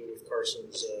something to do with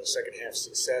Carson's second half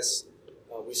success.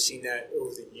 We've seen that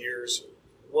over the years.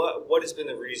 What has been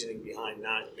the reasoning behind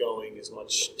not going as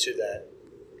much to that?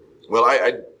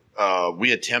 Well,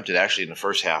 we attempted actually in the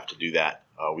first half to do that.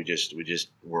 We just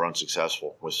were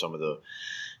unsuccessful with some of the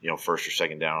first or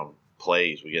second down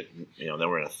plays. We get then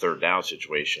we're in a third down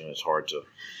situation. It's hard to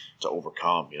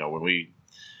overcome. When we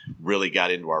really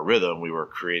got into our rhythm, we were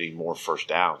creating more first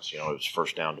downs. It was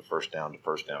first down to first down to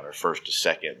first down, or first to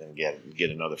second, then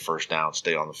get another first down,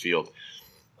 stay on the field.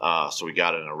 So we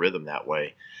got in a rhythm that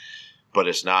way. But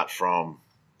it's not from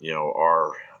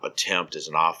our attempt as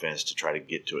an offense to try to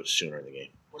get to it sooner in the game.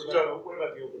 What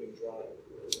about the opening drive?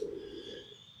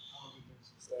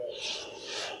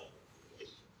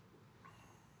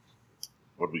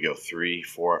 What did we go,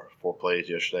 4 plays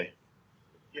yesterday?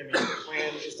 Yeah, I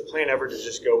mean, is the plan ever to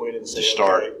just go in and say, to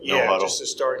start, okay, no huddle? Just to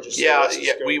start, just yeah,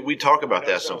 say, we talk about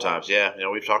that sometimes. Yeah,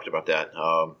 we've talked about that.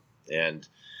 And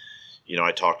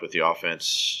I talked with the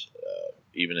offense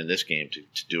even in this game,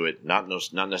 to do it not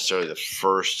necessarily the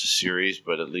first series,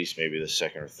 but at least maybe the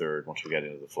second or third once we got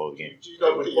into the flow of the game.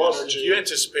 With Boston, do you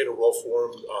anticipate a role for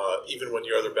him even when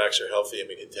your other backs are healthy? I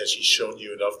mean, has he shown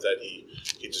you enough that he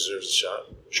deserves a shot?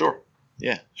 Sure.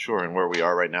 Yeah, sure. And where we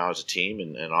are right now as a team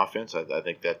and offense, I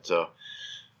think that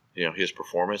his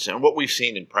performance and what we've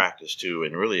seen in practice too,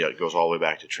 and really it goes all the way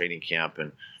back to training camp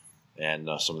and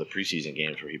some of the preseason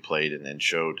games where he played and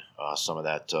showed some of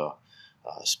that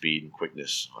speed and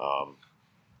quickness.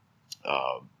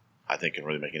 I think can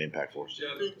really make an impact for us. Do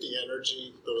you think the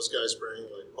energy those guys bring,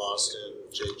 like Boston,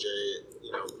 JJ,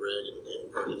 Greg,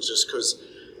 and Perkins, just because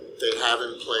they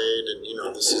haven't played and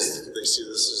they see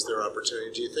this as their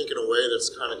opportunity? Do you think in a way that's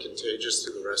kind of contagious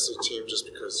to the rest of the team, just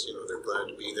because they're glad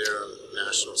to be there on the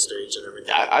national stage and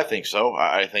everything? I think so.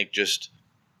 I think just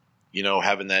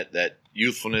having that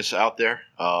youthfulness out there,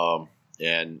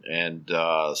 and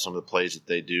some of the plays that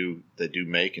they do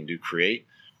make and do create,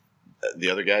 the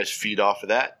other guys feed off of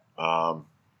that.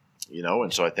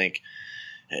 And so I think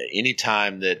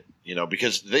anytime that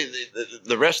because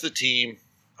the rest of the team,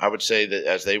 I would say that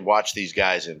as they watch these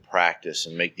guys in practice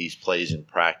and make these plays in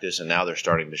practice, and now they're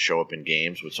starting to show up in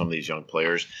games with some of these young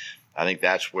players, I think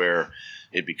that's where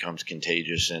it becomes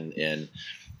contagious, and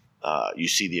you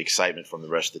see the excitement from the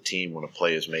rest of the team when a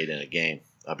play is made in a game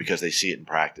because they see it in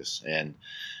practice. And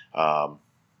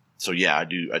so, yeah, I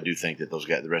do think that those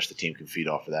guys, the rest of the team, can feed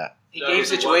off of that. Game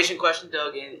situation question,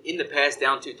 Doug. In the past,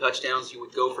 down 2 touchdowns, you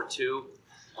would go for 2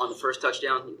 on the first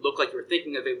touchdown. You looked like you were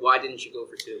thinking of it. Why didn't you go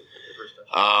for 2 the first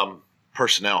touchdown?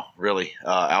 Personnel, really.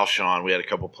 Alshon, we had a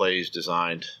couple plays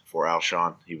designed for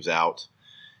Alshon. He was out,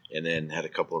 and then had a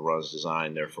couple of runs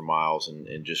designed there for Miles, and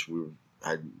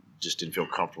I just didn't feel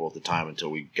comfortable at the time until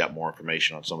we got more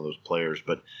information on some of those players.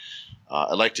 But I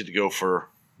elected to go for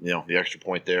the extra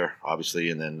point there, obviously,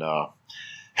 and then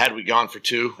had we gone for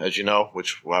 2, as you know,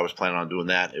 which I was planning on doing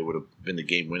that, it would have been the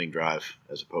game-winning drive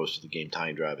as opposed to the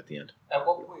game-tying drive at the end. At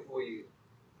what point will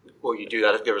you do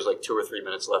that if there was 2 or 3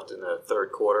 minutes left in the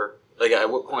third quarter? Like, at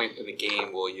what point in the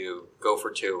game will you go for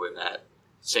 2 in that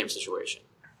same situation?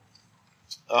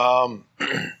 I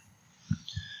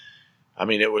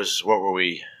mean, it was, what were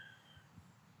we?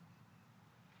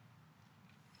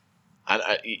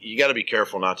 You got to be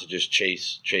careful not to just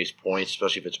chase points,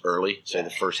 especially if it's early, say the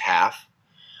first half.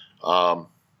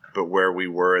 But where we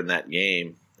were in that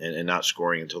game and not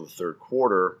scoring until the third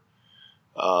quarter,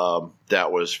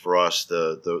 that was for us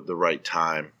the right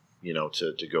time,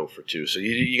 to go for 2. So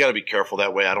you got to be careful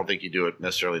that way. I don't think you do it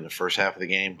necessarily in the first half of the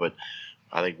game, but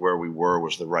I think where we were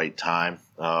was the right time.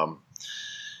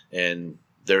 And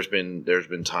there's been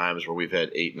times where we've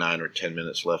had 8, 9, or 10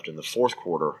 minutes left in the fourth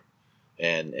quarter.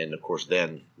 And of course,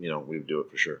 then, we would do it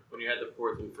for sure. When you had the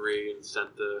 4th and 3 and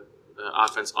sent the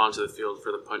offense onto the field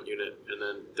for the punt unit, and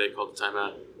then they called the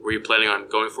timeout, were you planning on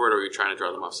going for it, or were you trying to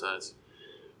draw them off sides?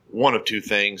 One of 2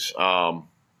 things. 3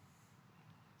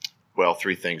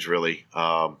 things, really.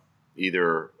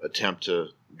 Either attempt to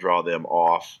draw them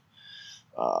off,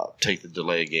 take the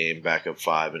delay game, back up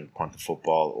 5, and punt the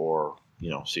football, or,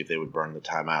 see if they would burn the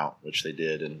timeout, which they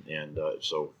did. And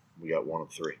so we got 1 of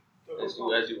 3. As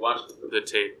you watched the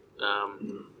tape,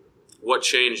 what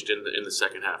changed in the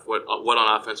second half? What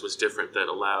on offense was different that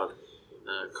allowed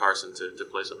Carson to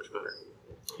play so much better?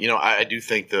 I do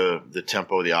think the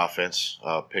tempo of the offense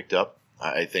picked up.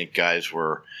 I think guys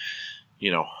were,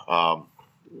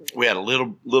 we had a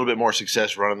little bit more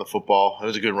success running the football. It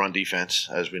was a good run defense,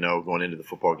 as we know, going into the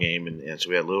football game, and so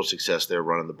we had a little success there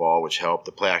running the ball, which helped.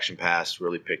 The play action pass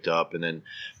really picked up, and then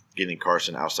getting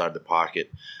Carson outside the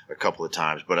pocket a couple of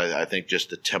times. But I think just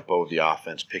the tempo of the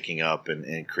offense picking up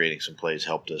and creating some plays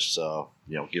helped us,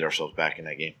 get ourselves back in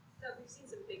that game. Doug, we've seen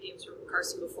some big games from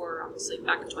Carson before, obviously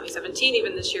back in 2017,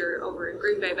 even this year over in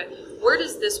Green Bay. But where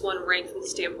does this one rank from the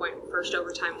standpoint of first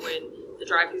overtime win, the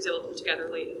drive he was able to put together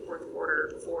late in the fourth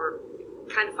quarter for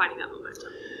kind of finding that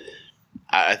momentum?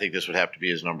 I think this would have to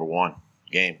be his number 1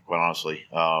 game, quite honestly.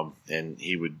 And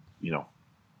he would,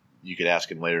 you could ask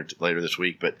him later this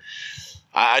week, but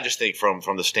I just think from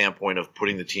the standpoint of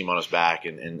putting the team on his back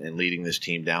and leading this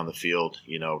team down the field,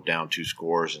 down 2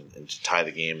 scores and to tie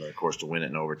the game, and of course to win it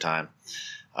in overtime.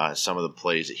 Some of the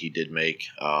plays that he did make,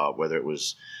 whether it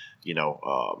was,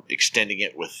 extending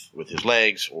it with his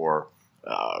legs or,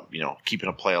 keeping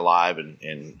a play alive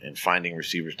and finding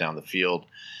receivers down the field,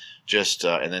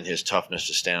 and then his toughness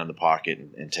to stand in the pocket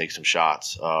and take some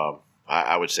shots.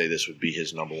 I would say this would be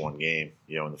his number 1 game,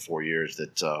 in the 4 years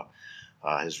that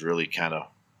has really kind of,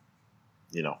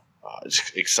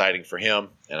 it's exciting for him,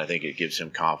 and I think it gives him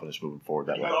confidence moving forward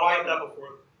that way. Why not before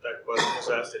that question was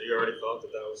asked, did you already thought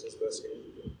that was his best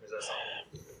game? Is that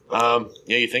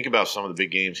You think about some of the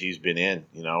big games he's been in.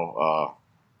 Go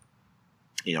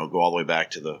all the way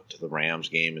back to the Rams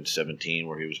game in 2017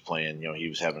 where he was playing. He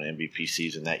was having an MVP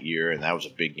season that year, and that was a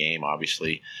big game,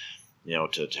 obviously.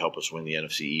 To help us win the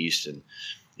NFC East, and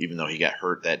even though he got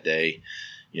hurt that day,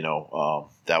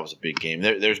 that was a big game.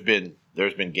 There's been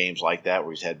games like that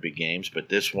where he's had big games, but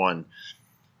this one,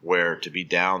 where to be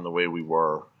down the way we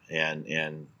were, and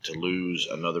to lose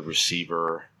another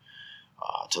receiver,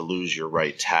 to lose your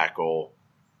right tackle,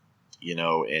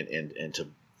 and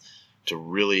to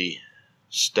really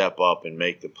step up and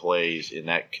make the plays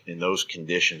in those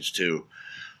conditions too.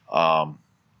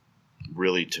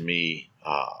 Really, to me,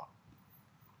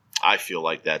 I feel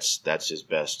like that's his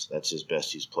best. That's his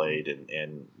best he's played,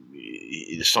 and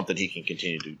it's something he can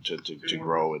continue to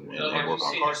grow and work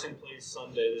on. Carson plays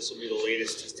Sunday. This will be the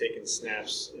latest he's taken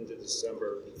snaps into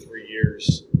December in 3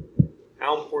 years.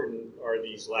 How important are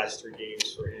these last 3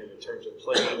 games for him in terms of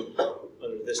playing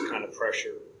under this kind of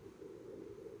pressure?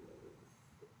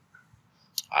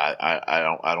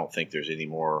 I don't think there's any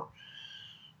more.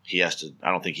 I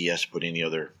don't think he has to put any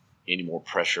more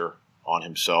pressure on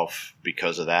himself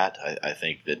because of that. I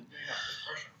think that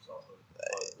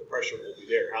the pressure will be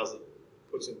there. How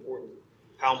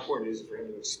important is it for him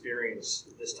to experience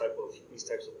these types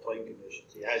of playing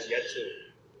conditions? He has yet to.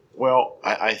 Well,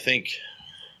 I think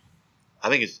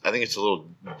it's a little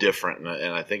different,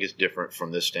 and I think it's different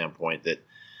from this standpoint that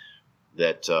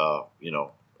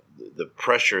the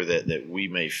pressure that we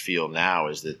may feel now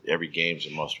is that every game's a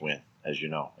must win, as you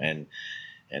know, and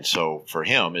so for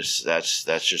him, that's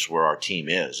just where our team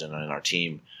is, and our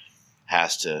team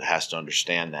has to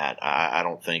understand that. I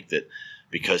don't think that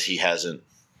because he hasn't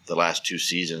the last 2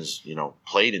 seasons,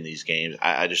 played in these games.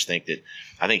 I just think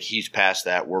he's past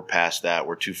that. We're past that.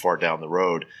 We're too far down the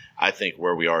road. I think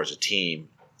where we are as a team,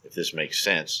 if this makes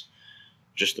sense,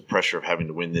 just the pressure of having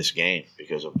to win this game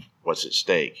because of what's at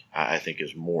stake, I think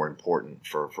is more important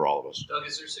for all of us. Doug,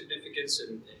 is there significance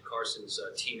in Carson's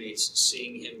teammates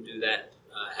seeing him do that,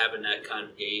 having that kind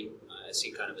of game? As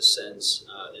he kind of ascends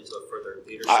into a further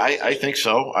leadership? I think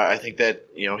so. I think that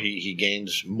he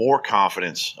gains more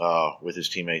confidence with his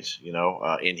teammates,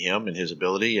 in him and his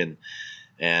ability, and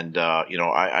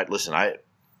I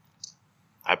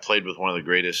played with one of the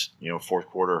greatest fourth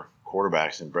quarter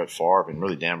quarterbacks in Brett Favre, and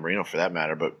really Dan Marino for that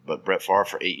matter, but Brett Favre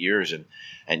for 8 years, and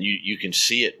you can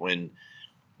see it when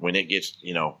it gets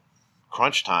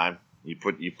crunch time. You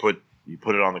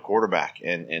put it on the quarterback,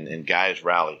 and guys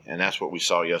rally, and that's what we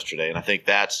saw yesterday. And I think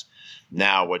that's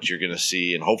now what you're going to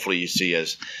see, and hopefully you see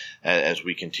as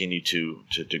we continue to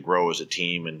grow as a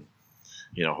team, and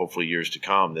hopefully years to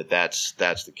come, that's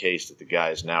the case, that the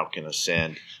guys now can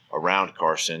ascend around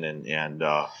Carson, and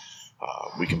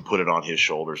we can put it on his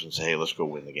shoulders and say, hey, let's go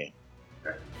win the game.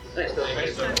 Thanks,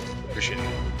 Doug. Appreciate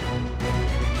it.